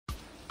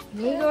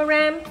Here you go,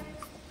 Rem.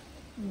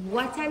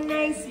 What a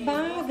nice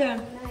bag. Nice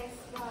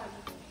bag.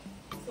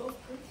 So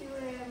pretty,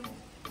 Rem.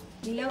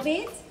 You love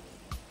it?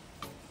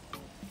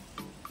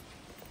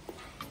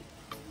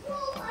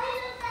 Oh, I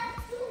love that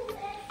too,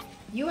 Rem.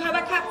 You have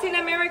a Captain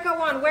America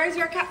one. Where's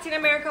your Captain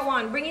America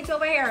one? Bring it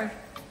over here.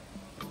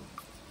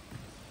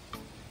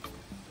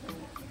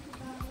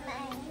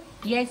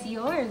 Yes,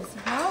 yours.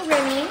 Wow,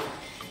 Remi.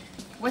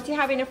 What do you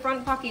have in the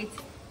front pocket?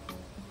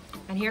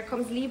 And here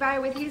comes Levi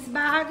with his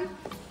bag.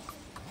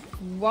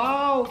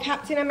 Wow,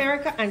 Captain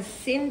America and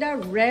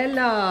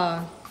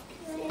Cinderella.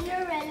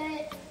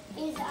 Cinderella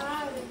is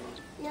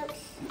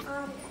looks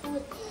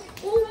cool.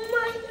 Oh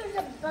my, there's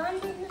a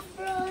band in the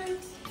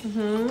front.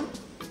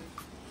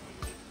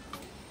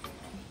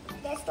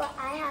 That's what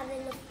I have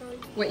in the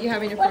front. What you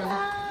have in the front?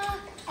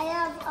 I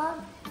have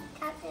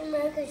Captain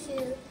America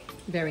suit.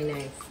 Very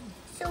nice.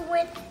 So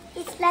when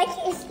it's like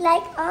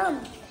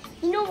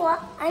you know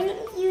what? I'm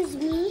gonna use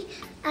me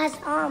as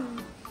a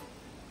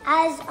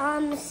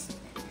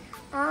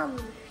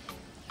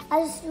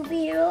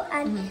superhero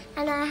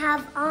and I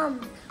have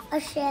a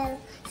shell,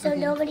 so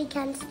nobody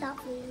can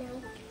stop me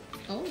now.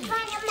 Oh.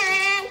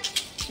 Spider-Man!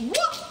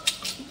 What?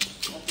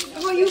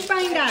 How you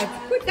find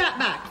that? Put that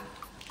back.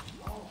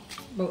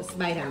 About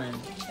Spider-Man.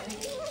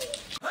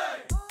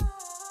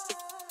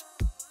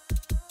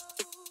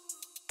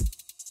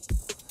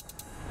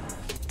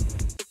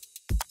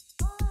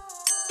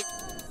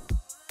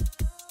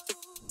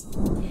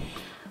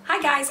 Hi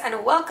guys,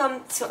 and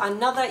welcome to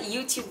another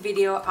YouTube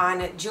video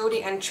on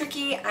Jodi and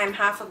Tricky. I'm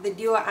half of the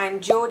duo.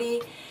 I'm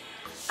Jodi,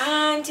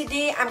 and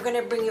today I'm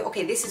gonna bring you,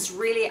 okay, this is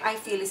really, I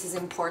feel this is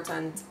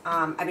important.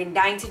 I've been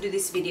dying to do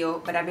this video,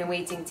 but I've been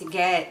waiting to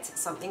get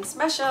something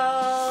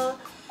special.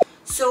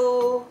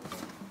 So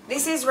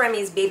this is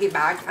Remi's baby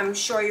bag. I'm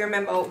sure you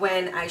remember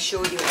when I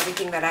showed you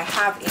everything that I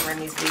have in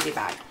Remi's baby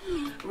bag.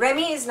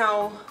 Remi is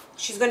now,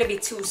 she's gonna be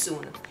 2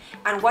 soon,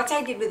 and what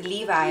I did with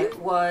Levi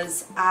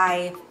was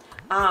I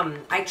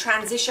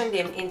transitioned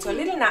him into a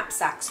little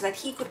knapsack so that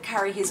he could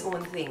carry his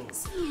own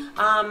things.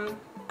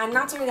 And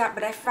not only that,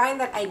 but I find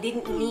that I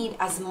didn't need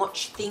as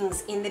much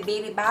things in the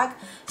baby bag,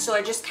 so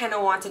I just kind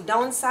of want to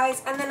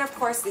downsize. And then of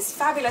course this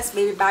fabulous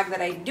baby bag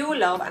that I do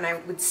love and I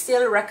would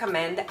still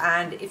recommend,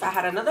 and if I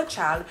had another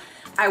child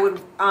I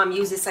would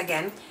use this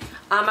again.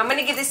 I'm going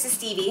to give this to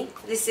Stevie.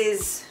 This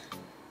is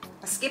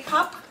a skip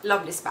hop.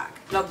 Love this bag,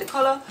 love the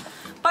color.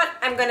 But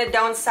I'm going to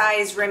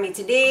downsize Remi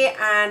today,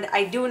 and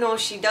I do know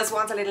she does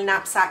want a little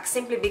knapsack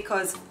simply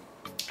because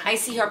I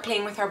see her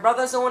playing with her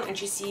brother's own, and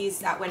she sees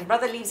that when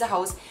brother leaves the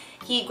house,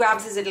 he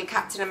grabs his little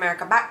Captain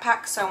America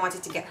backpack, so I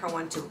wanted to get her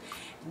one too.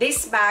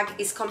 This bag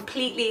is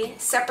completely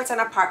separate and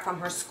apart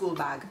from her school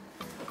bag.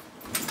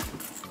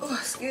 Oh,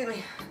 excuse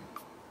me.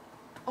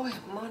 Oh,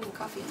 morning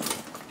coffee.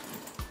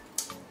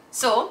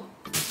 So,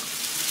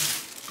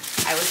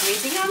 I was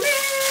waiting on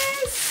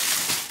this.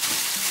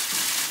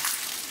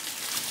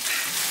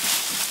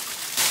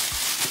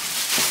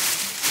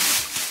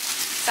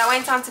 So I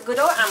went on to good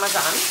old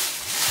Amazon.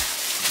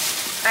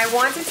 I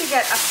wanted to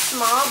get a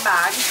small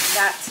bag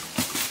that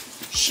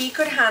she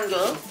could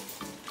handle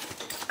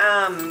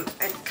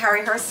and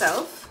carry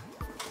herself.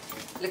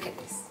 Look at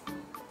this.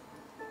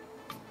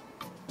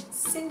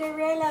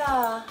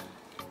 Cinderella.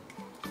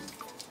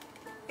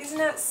 Isn't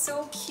that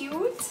so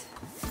cute?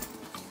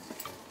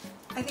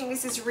 I think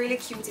this is really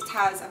cute. It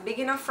has a big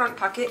enough front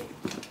pocket.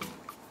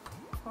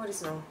 What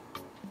is no?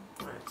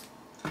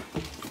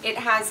 It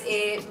has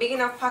a big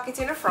enough pocket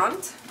in the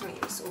front. Let me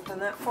just open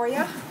that for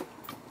you.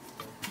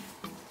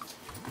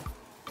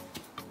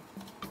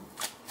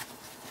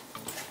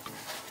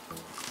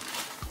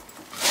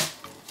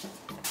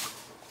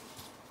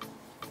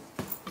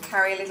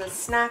 Carry a little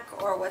snack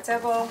or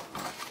whatever.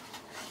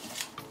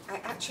 I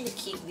actually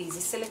keep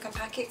these silica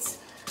packets.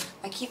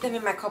 I keep them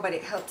in my cupboard.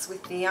 It helps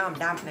with the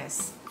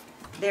dampness.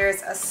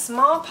 There's a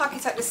small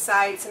pocket at the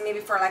side, so maybe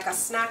for like a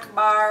snack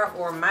bar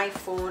or my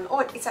phone.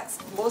 Oh, it's at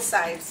both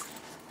sides.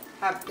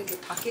 Have little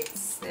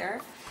pockets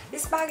there.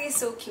 This bag is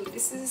so cute.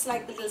 This is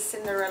like little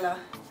Cinderella.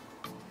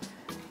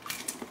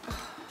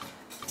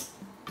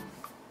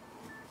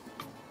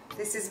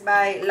 This is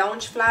by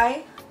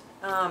Loungefly,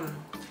 and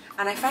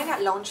I find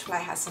that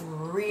Loungefly has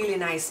some really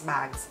nice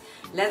bags,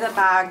 leather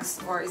bags,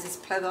 or is this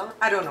pleather?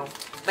 I don't know,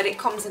 but it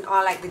comes in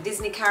all like the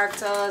Disney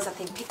characters, I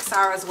think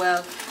Pixar as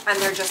well,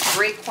 and they're just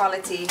great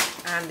quality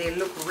and they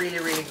look really,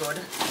 really good.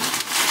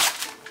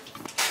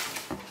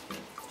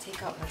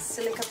 Take out my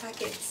silica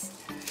packets.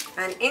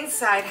 And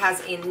inside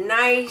has a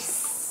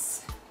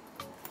nice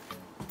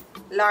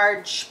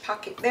large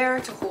pocket there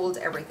to hold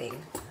everything.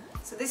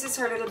 So this is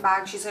her little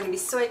bag. She's going to be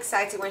so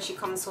excited when she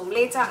comes home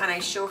later and I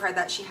show her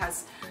that she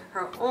has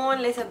her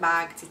own little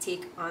bag to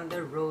take on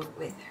the road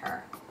with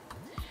her.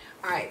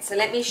 Alright, so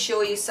let me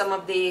show you some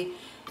of the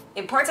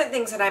important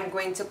things that I'm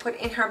going to put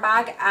in her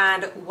bag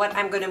and what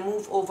I'm going to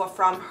move over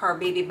from her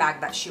baby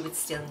bag that she would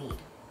still need.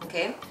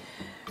 Okay,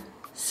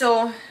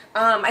 so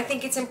I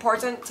think it's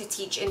important to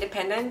teach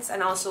independence,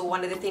 and also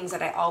one of the things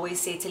that I always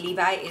say to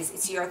Levi is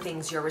it's your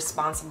things, you're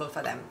responsible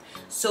for them.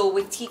 So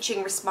with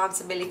teaching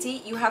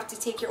responsibility, you have to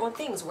take your own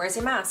things. Where's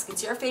your mask?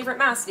 It's your favorite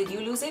mask. Did you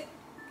lose it?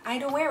 I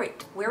don't wear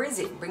it. Where is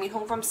it? Bring it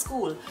home from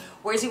school.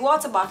 Where's your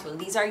water bottle?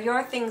 These are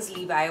your things,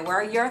 Levi. Where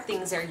are your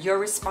things? They're your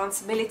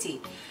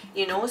responsibility.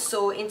 You know,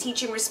 so in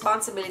teaching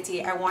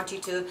responsibility, I want you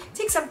to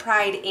take some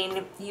pride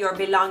in your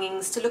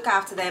belongings, to look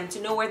after them, to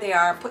know where they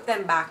are, put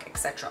them back,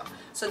 etc.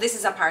 So this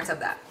is a part of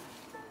that.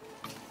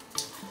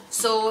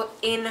 So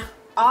in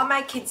all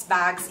my kids'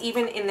 bags,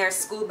 even in their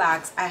school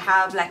bags, I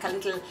have like a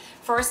little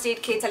first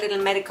aid kit, a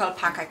little medical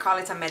pack. I call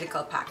it a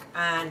medical pack.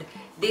 And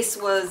this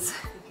was,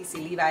 you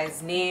see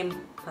Levi's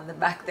name on the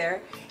back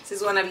there. This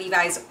is one of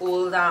Levi's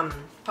old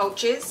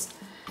pouches.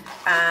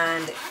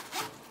 And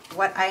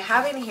what I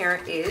have in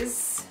here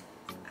is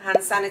hand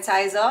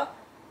sanitizer.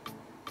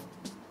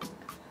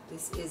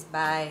 This is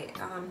by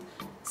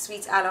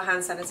Sweet Aloe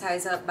hand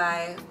sanitizer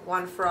by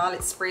One For All.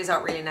 It sprays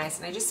out really nice,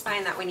 and I just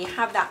find that when you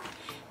have that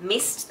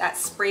mist, that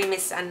spray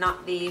mist, and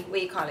not the, what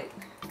do you call it?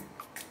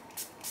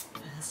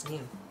 That's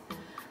new.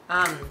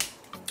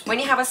 When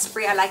you have a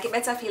spray, I like it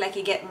better. I feel like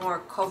you get more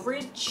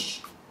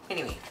coverage.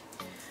 Anyway,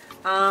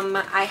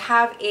 I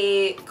have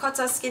a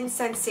Cutter Skin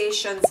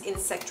Sensations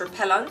insect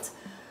repellent.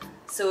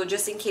 So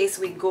just in case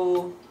we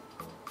go,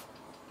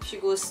 she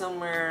goes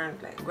somewhere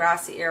like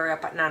grassy area,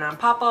 Nana and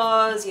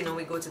Papa's, you know,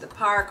 we go to the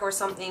park or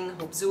something,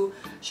 Hope Zoo,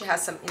 she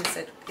has some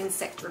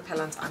insect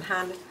repellent on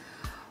hand.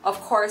 Of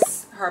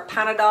course, her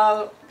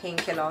Panadol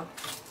painkiller.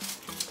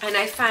 And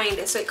I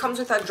find, so it comes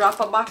with a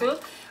dropper bottle.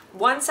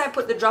 Once I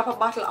put the dropper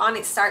bottle on,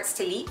 it starts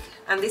to leak,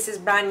 and this is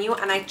brand new,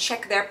 and I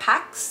check their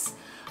packs.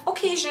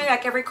 Occasionally,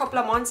 like every couple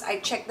of months, I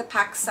check the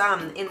packs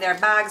in their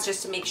bags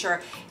just to make sure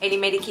any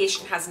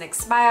medication hasn't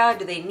expired.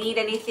 Do they need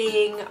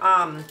anything?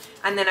 And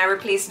then I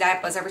replace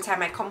diapers every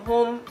time I come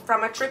home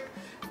from a trip.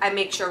 I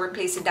make sure I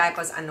replace the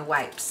diapers and the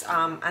wipes.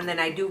 And then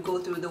I do go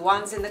through the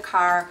ones in the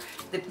car,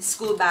 the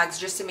school bags,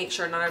 just to make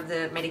sure none of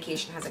the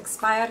medication has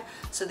expired.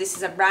 So this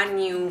is a brand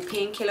new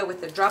painkiller with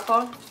the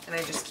dropper, and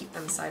I just keep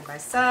them side by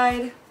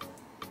side.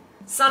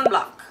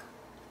 Sunblock.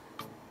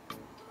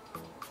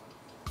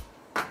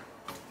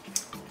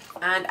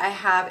 And I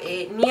have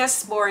a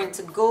Neosporin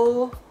to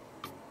go.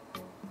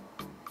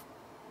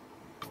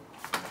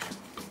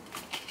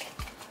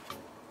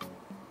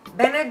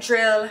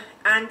 Benadryl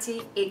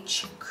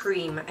anti-itch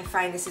cream. I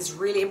find this is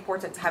really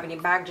important to have in your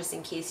bag just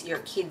in case your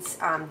kids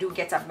do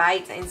get a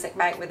bite, an insect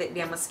bite, whether it be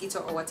a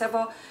mosquito or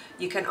whatever.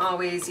 You can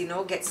always, you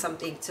know, get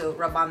something to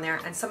rub on there.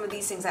 And some of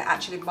these things I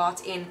actually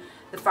bought in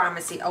the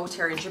pharmacy out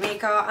here in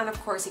Jamaica. And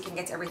of course you can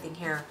get everything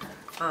here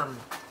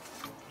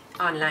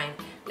online.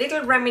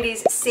 Little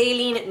Remedies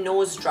Saline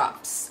nose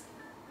drops.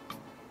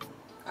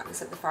 Got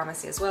this at the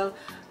pharmacy as well.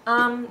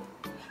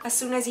 As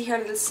soon as you hear a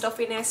little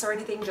stuffiness or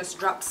anything, just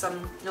drop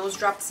some nose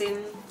drops in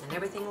and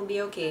everything will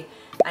be okay.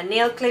 A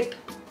nail clip.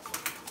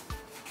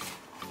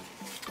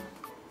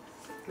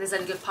 There's a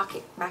little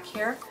pocket back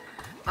here.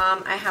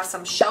 I have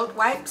some shout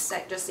wipes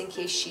that just in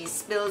case she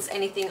spills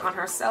anything on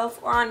herself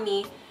or on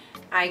me,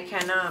 I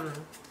can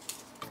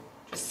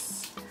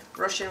just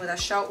brush in with a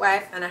shout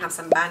wipe. And I have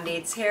some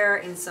band-aids here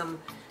in some,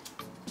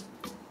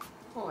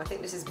 oh, I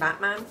think this is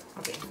Batman.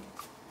 Okay.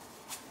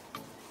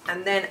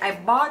 And then I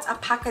bought a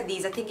pack of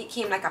these. I think it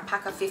came like a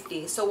pack of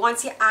 50. So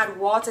once you add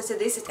water to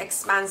this, it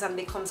expands and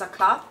becomes a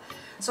cloth.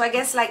 So I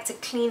guess like to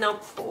clean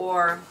up,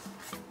 or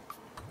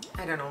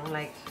I don't know,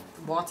 like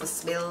water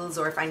spills,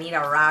 or if I need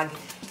a rag,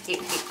 it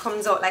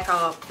comes out like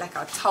a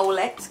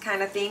towelette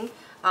kind of thing.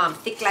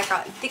 Thick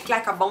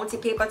like a bounty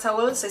paper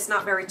towel, so it's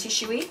not very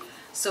tissuey.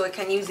 So I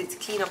can use it to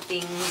clean up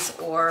things,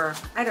 or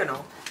I don't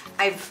know.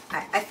 I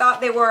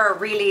thought they were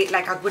really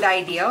like a good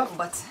idea,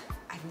 but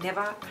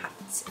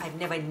I've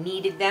never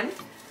needed them,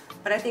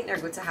 but I think they're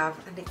good to have,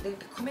 and they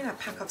come in a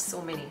pack of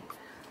so many.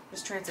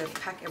 Just trying to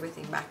pack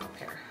everything back up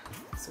here.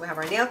 So we have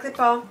our nail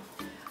clipper,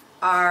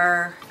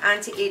 our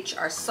anti-itch,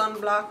 our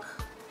sunblock,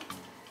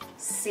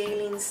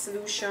 saline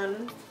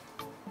solution.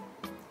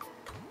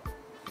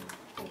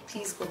 Oh,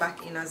 please go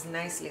back in as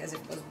nicely as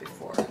it was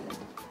before,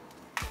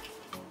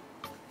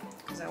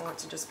 because I want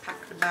to just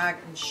pack the bag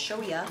and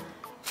show you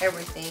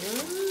everything.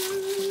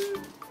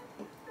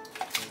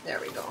 There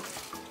we go.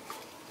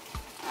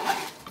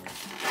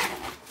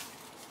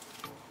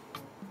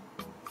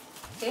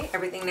 Okay,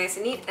 everything nice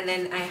and neat. And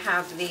then I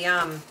have the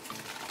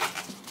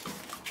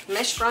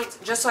mesh front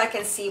just so I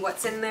can see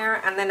what's in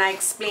there. And then I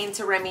explained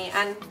to Remi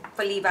and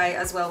for Levi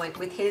as well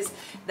with his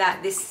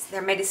that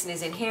their medicine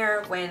is in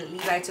here. When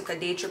Levi took a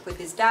day trip with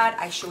his dad,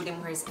 I showed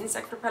him where his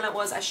insect repellent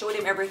was. I showed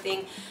him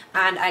everything,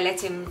 and I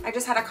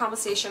just had a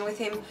conversation with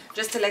him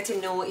just to let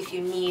him know, if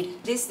you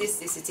need this,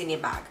 it's in your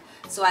bag.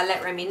 So I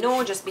let Remi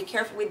know, just be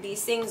careful with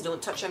these things.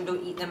 Don't touch them,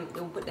 don't eat them,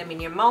 don't put them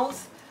in your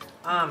mouth.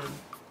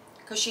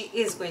 Because she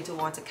is going to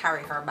want to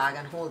carry her bag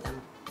and hold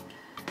them.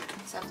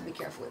 So I have to be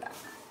careful with that.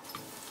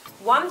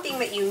 One thing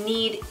that you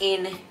need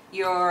in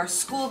your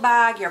school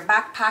bag, your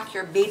backpack,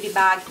 your baby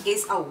bag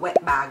is a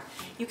wet bag.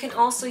 You can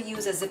also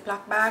use a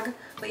Ziploc bag,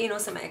 but you know,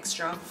 some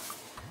extra.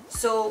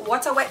 So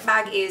what a wet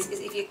bag is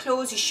if your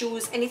clothes, your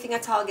shoes, anything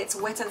at all gets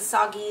wet and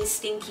soggy,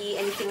 stinky,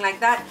 anything like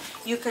that,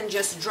 you can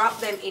just drop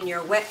them in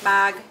your wet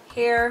bag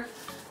here.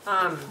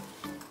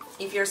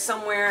 If you're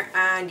somewhere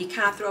and you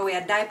can't throw away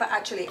a diaper,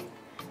 actually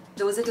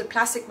those little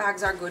plastic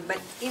bags are good,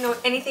 but you know,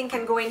 anything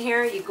can go in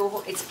here. You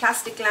go, it's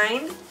plastic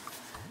lined,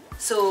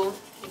 so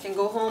you can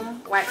go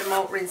home, wipe them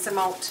out, rinse them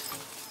out,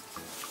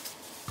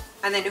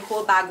 and then the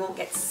whole bag won't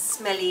get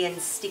smelly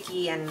and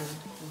sticky and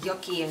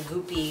yucky and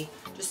goopy.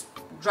 Just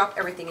drop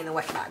everything in the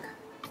wet bag.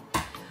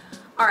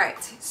 All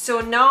right, so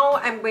now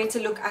I'm going to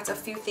look at a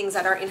few things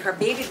that are in her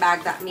baby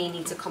bag that may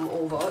need to come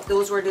over.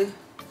 Those were the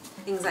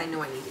things I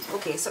know I needed.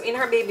 Okay, so in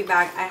her baby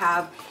bag I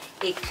have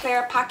a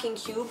clear packing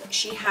cube.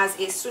 She has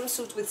a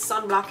swimsuit with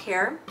sunblock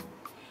here,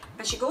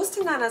 and she goes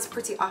to Nana's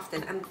pretty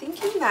often. I'm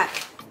thinking that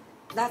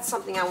that's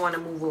something I want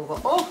to move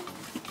over. Oh,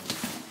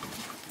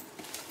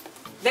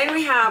 then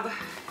we have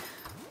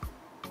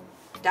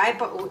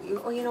diaper.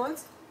 Oh, you know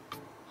what?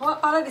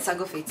 All of this I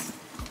go fit.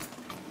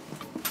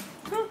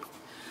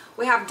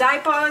 We have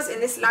diapers in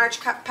this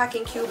large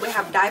packing cube. We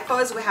have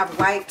diapers, we have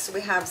wipes,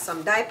 we have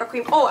some diaper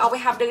cream. Oh, and we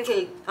have the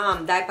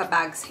little diaper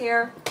bags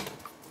here.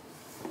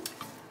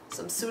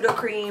 Some pseudo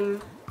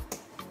cream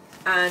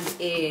and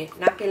a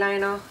nappy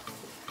liner.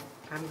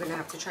 I'm gonna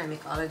have to try and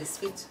make all of this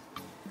fit.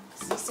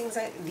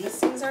 These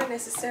things are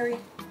necessary.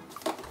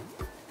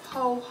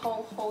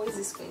 How is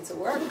this going to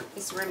work?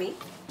 It's Remi.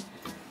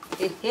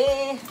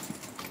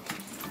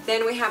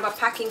 Then we have a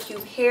packing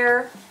cube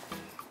here.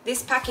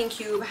 This packing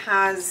cube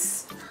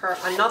has her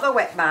another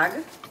wet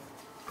bag.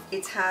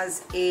 It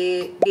has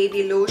a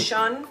baby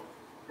lotion.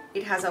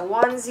 It has a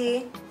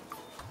onesie,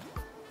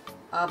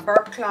 a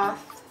burp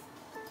cloth,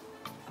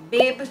 a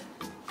bib,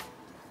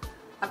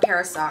 a pair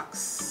of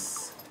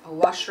socks, a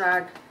wash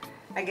rag.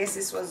 I guess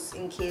this was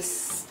in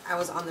case I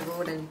was on the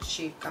road and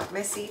she got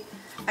messy.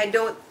 I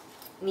don't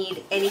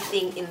need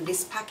anything in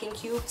this packing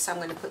cube, so I'm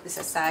going to put this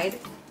aside.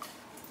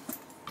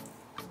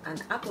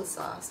 And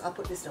applesauce, I'll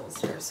put this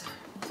downstairs.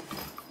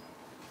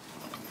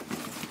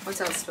 What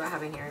else do I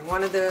have in here? In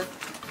one of the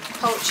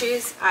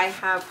pouches I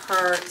have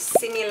her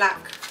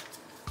Similac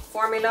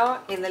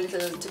formula in the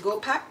little to-go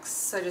packs.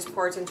 So I just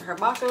pour it into her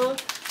bottle,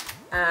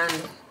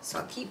 and so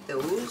I'll keep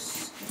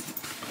those.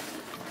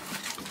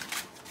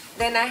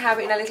 Then I have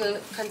in a little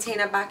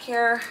container back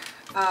here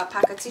a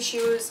pack of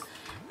tissues,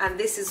 and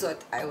this is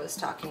what I was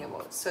talking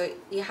about. So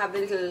you have the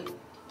little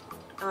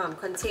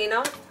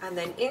container, and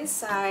then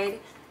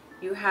inside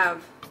you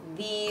have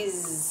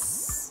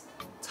these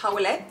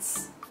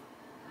towelettes.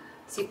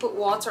 So you put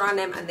water on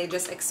them and they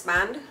just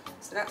expand.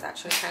 So that's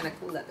actually kind of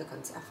cool that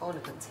I found a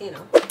container.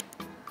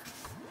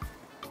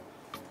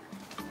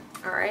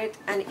 Alright,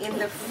 and in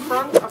the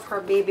front of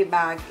her baby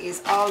bag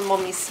is all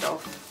mommy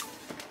stuff.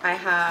 I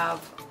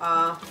have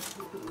a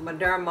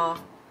Moderna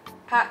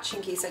patch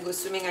in case I go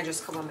swimming. I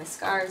just cover my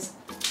scars.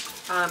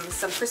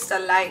 Some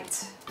Crystal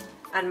Light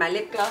and my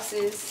lip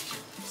glosses.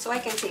 So I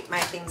can take my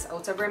things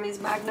out of Remi's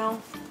bag now.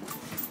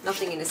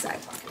 Nothing in the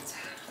side pocket.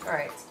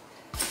 Alright.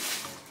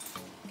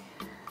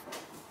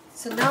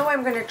 So now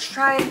I'm going to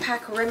try and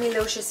pack Remi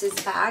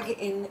Locious' bag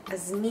in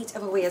as neat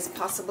of a way as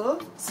possible.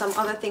 Some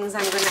other things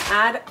I'm going to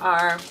add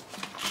are,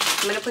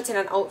 I'm going to put in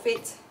an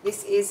outfit.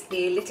 This is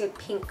a little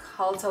pink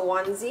halter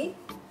onesie.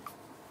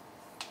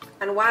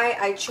 And why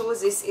I chose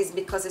this is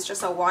because it's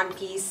just a one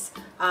piece.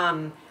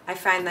 I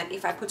find that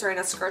if I put her in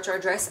a skirt or a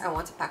dress, I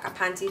want to pack a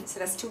panty. So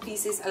that's two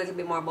pieces, a little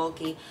bit more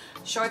bulky.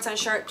 Shorts and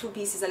shirt, two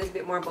pieces, a little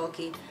bit more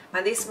bulky.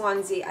 And this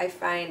onesie, I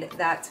find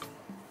that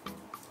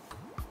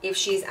if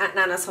she's at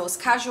Nana's house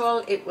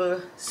casual, it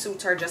will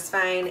suit her just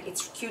fine.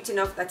 It's cute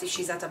enough that if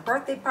she's at a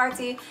birthday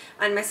party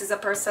and messes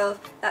up herself,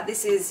 that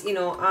this is, you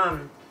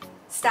know,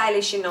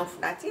 stylish enough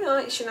that, you know,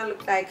 it shouldn't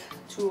look like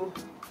too,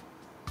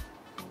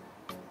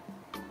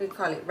 we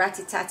call it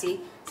ratty-tatty.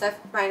 So I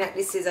find that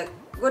this is a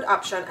good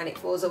option, and it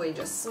goes away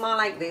just small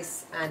like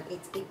this, and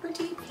it's a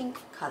pretty pink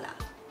color.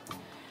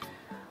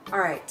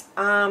 Alright,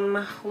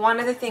 one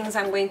of the things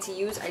I'm going to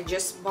use, I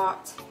just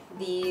bought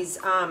these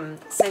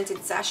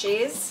scented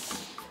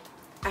sachets.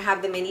 I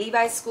have them in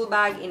Levi's school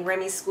bag, in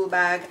Remi's school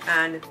bag,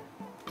 and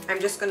I'm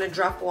just going to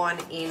drop one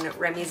in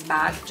Remi's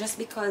bag just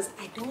because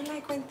I don't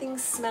like when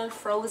things smell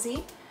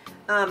frozy.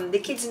 The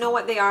kids know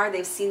what they are,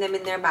 they've seen them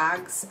in their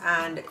bags,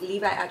 and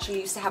Levi actually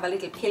used to have a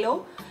little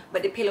pillow,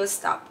 but the pillow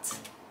stopped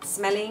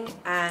smelling,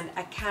 and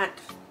I can't,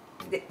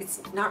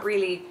 it's not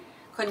really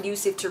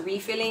conducive to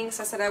refilling.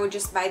 So I said I would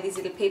just buy these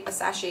little paper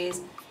sachets.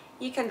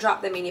 You can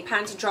drop them in your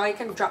panty drawer, you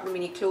can drop them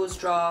in your clothes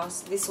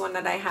drawers. This one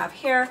that I have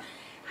here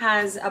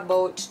has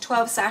about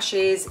 12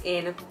 sachets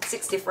in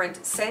 6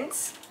 different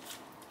scents.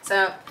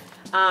 So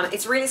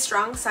it's really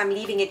strong, so I'm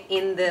leaving it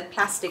in the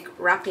plastic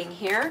wrapping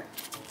here.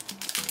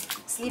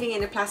 Just leaving it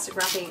in the plastic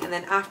wrapping, and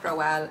then after a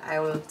while I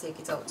will take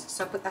it out.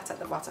 So I put that at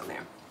the bottom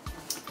there.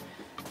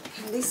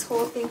 Can this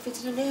whole thing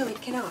fit in? No,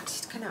 it cannot.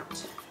 It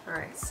cannot.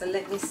 Alright, so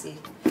let me see.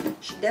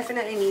 She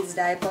definitely needs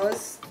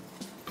diapers.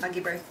 I'll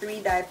give her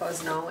 3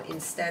 diapers now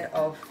instead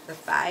of the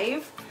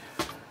 5.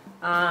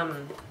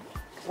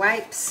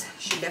 Wipes,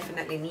 she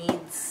definitely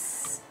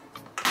needs.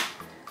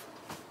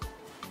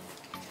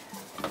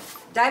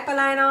 Diaper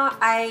liner,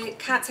 I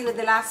can't tell you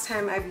the last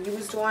time I've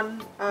used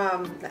one.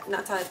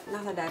 Not a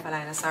diaper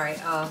liner, sorry,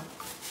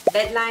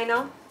 bed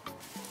liner.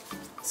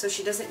 So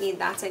she doesn't need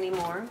that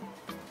anymore.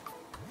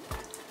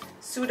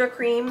 Pseudo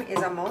cream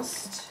is a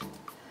must.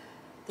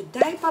 The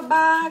diaper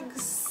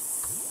bags,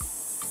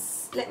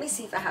 let me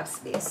see if I have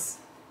space.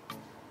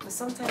 But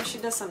sometimes she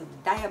does some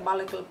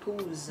diabolical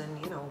poos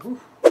and you know, whew.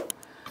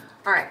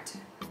 All right.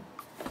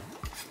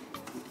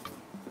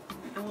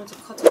 I want to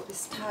cut up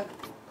this tag.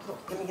 Oh,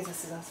 let me get the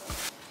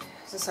scissors.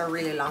 It's just a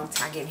really long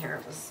tag in here.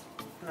 It was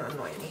not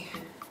annoying me.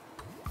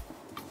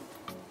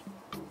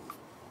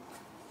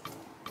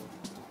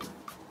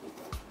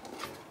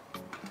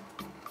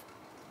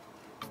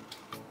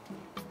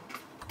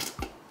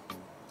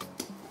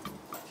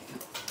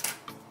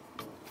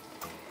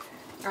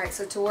 Alright,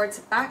 so towards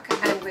the back,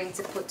 I'm going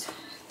to put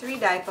 3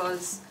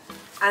 diapers.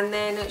 And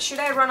then, should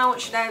I run out,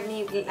 should I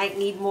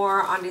need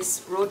more on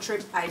this road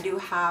trip? I do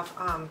have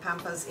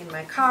Pampers in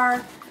my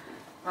car.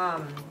 I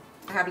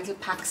have little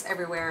packs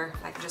everywhere,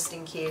 like just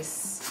in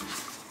case.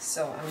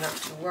 So I'm not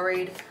too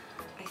worried.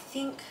 I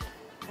think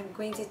I'm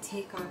going to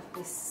take off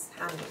this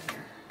handle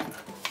here.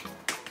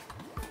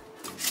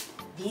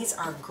 These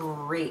are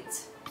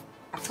great.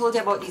 I've told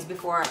you about these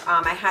before.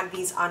 I had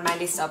these on my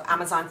list of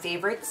Amazon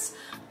favorites.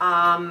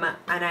 And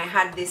I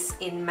had this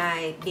in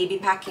my baby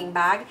packing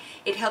bag.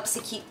 It helps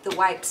to keep the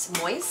wipes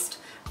moist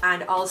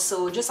and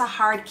also just a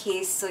hard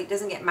case so it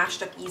doesn't get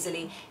mashed up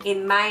easily.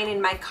 In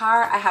my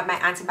car, I have my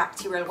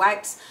antibacterial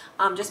wipes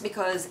just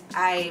because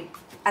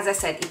as I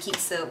said, it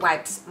keeps the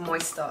wipes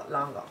moister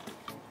longer.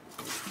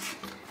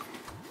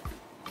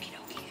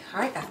 All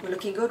right, we're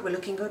looking good, we're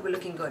looking good, we're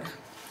looking good.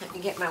 Let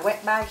me get my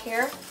wet bag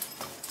here.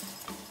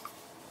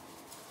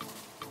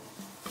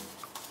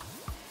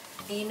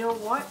 You know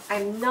what?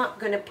 I'm not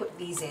gonna put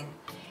these in.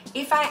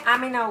 If I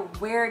am in a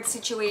weird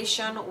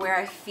situation where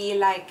I feel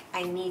like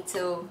I need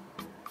to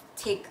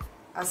take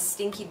a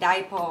stinky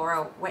diaper or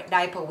a wet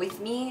diaper with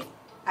me,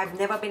 I've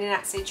never been in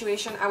that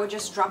situation, I would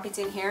just drop it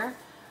in here.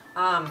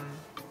 I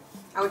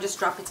would just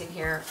drop it in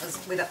here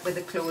with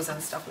the clothes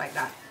and stuff like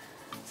that.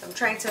 So I'm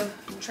trying to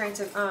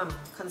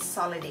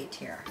consolidate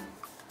here.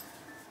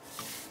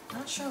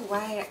 Not sure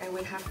why I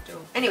would have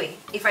to. Anyway,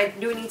 if I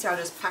do need to, I'll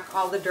just pack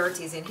all the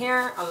dirties in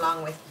here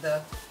along with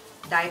the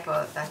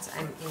diaper that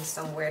I'm in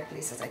some weird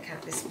places I can't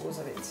dispose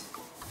of it.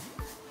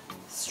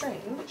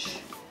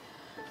 Strange.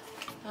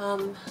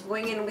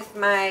 Going in with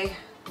my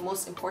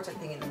most important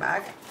thing in the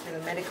bag, the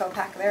medical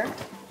pack there.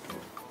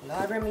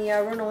 Lord Remi,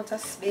 I run out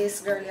of space,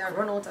 girlie, I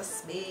run out of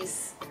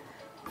space.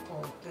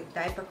 Oh, the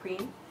diaper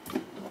cream. I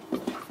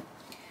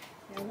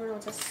run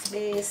out of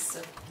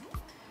space.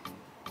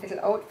 Little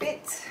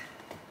outfit.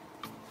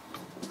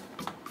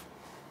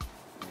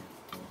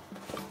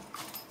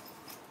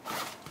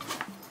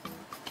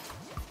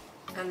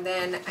 And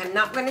then I'm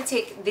not going to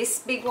take this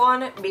big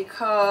one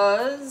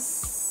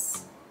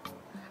because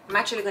I'm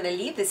actually going to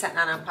leave this at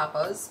Nana and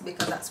Papa's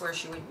because that's where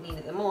she would need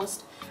it the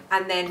most.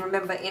 And then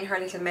remember, in her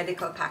little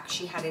medical pack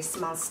she had a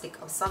small stick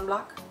of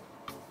sunblock.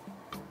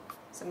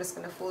 So I'm just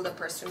going to fold up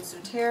her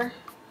swimsuit here.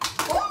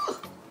 Oh!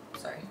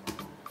 Sorry.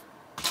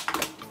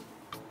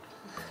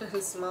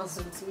 Small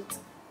swimsuit.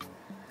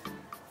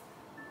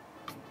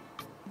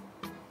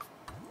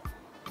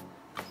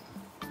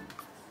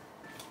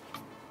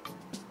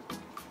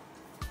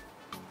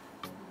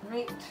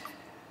 Right.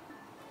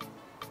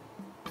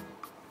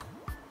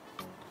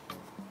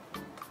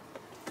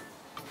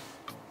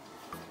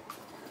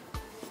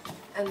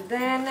 And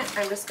then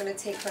I'm just going to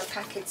take her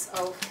packets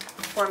of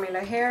formula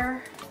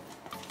here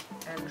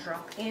and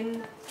drop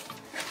in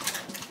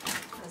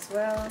as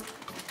well.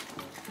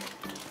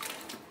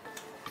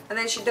 And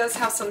then she does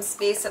have some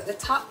space at the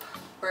top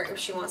where if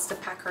she wants to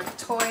pack her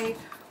toy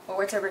or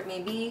whatever it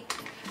may be.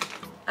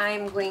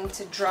 I'm going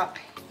to drop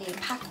a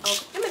pack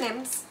of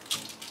M&Ms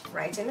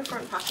right in the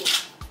front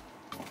pocket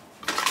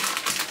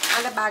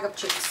and a bag of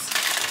chips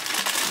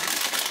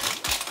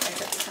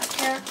right at the top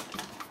here.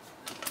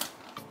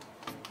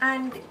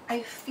 And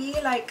I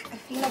feel like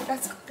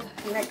that's good.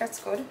 I feel like that's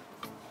good.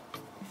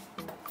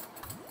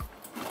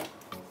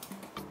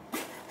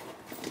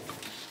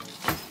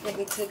 Let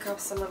me take off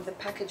some of the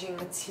packaging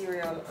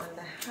material on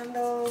the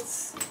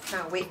handles.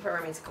 Can't wait for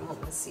Remi to come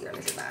home and see her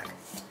little bag.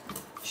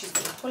 She's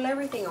gonna pull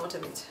everything out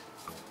of it.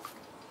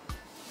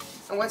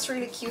 And what's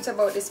really cute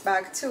about this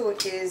bag too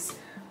is,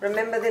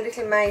 remember the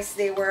little mice,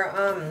 they were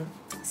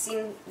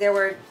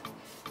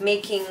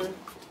making,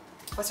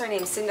 what's her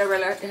name,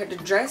 Cinderella, the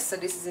dress. So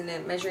this is in a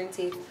measuring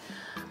tape.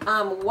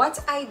 What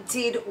I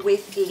did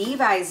with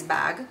Levi's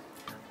bag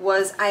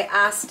was I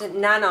asked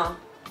Nana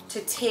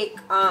to take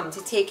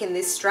in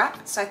this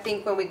strap. So I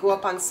think when we go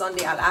up on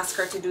Sunday, I'll ask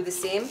her to do the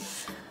same.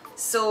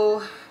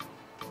 So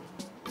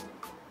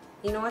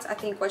you know what, I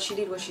think what she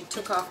did was she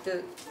took off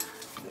the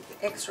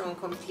extra one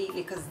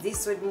completely, because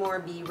this would more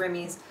be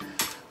Remi's.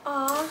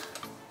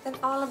 Then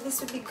all of this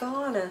would be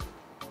gone.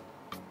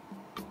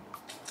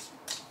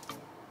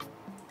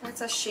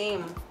 That's a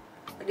shame.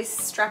 But this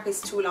strap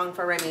is too long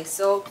for Remi,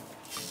 so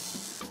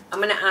I'm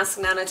gonna ask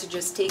Nana to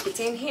just take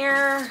it in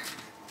here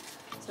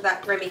so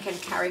that Remi can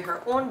carry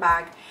her own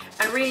bag.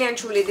 And really and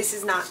truly, this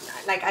is not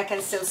like I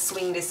can still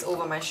swing this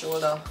over my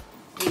shoulder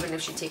even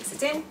if she takes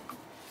it in.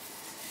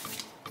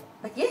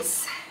 But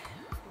yes,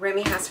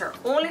 Remi has her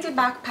own little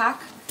backpack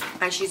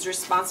and she's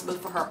responsible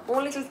for her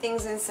own little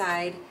things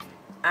inside,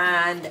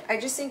 and I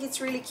just think it's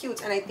really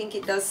cute, and I think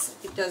it does,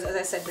 as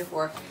I said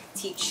before,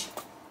 teach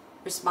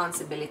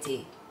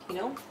responsibility, you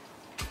know.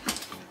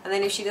 And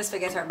then if she does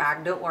forget her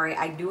bag, don't worry,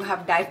 I do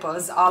have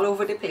diapers all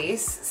over the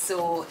place,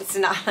 so it's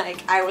not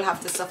like I will have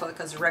to suffer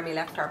because Remi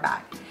left her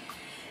bag.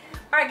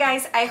 Alright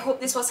guys, I hope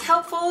this was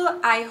helpful.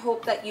 I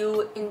hope that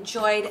you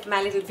enjoyed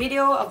my little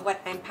video of what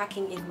I'm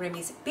packing in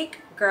Remi's big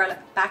girl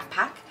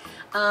backpack.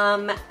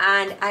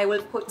 And I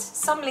will put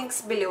some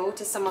links below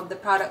to some of the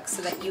products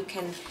so that you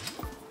can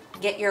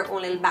get your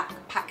own little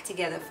backpack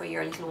together for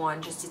your little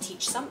one, just to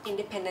teach some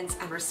independence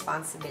and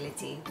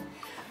responsibility.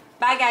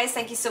 Bye guys,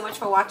 thank you so much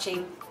for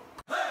watching.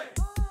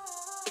 Hey!